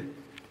sin,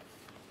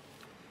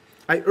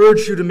 I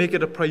urge you to make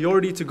it a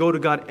priority to go to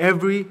God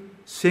every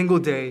single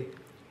day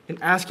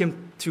and ask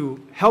Him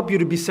to help you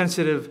to be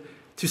sensitive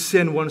to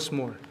sin once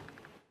more.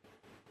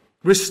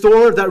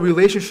 Restore that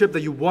relationship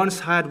that you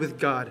once had with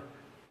God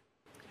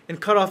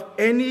and cut off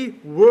any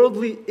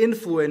worldly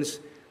influence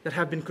that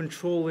have been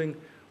controlling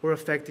or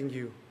affecting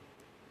you.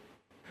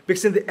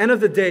 Because in the end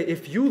of the day,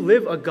 if you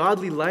live a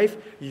godly life,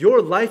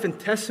 your life and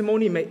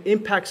testimony may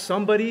impact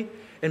somebody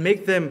and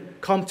make them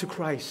come to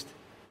Christ.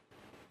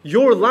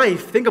 Your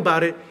life, think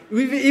about it,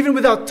 even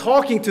without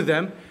talking to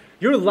them,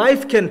 your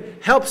life can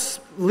help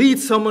lead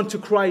someone to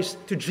Christ,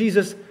 to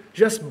Jesus,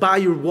 just by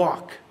your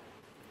walk.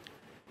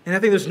 And I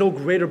think there's no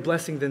greater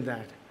blessing than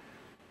that.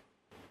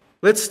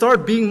 Let's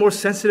start being more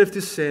sensitive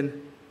to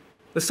sin.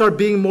 Let's start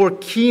being more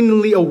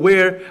keenly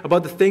aware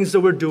about the things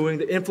that we're doing,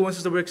 the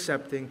influences that we're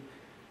accepting,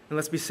 and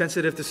let's be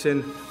sensitive to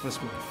sin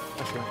once more.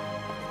 That's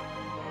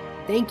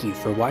right. Thank you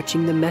for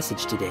watching the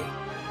message today.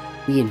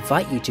 We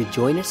invite you to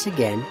join us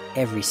again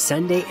every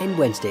Sunday and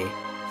Wednesday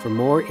for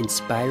more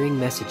inspiring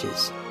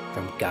messages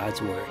from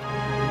God's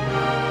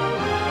Word.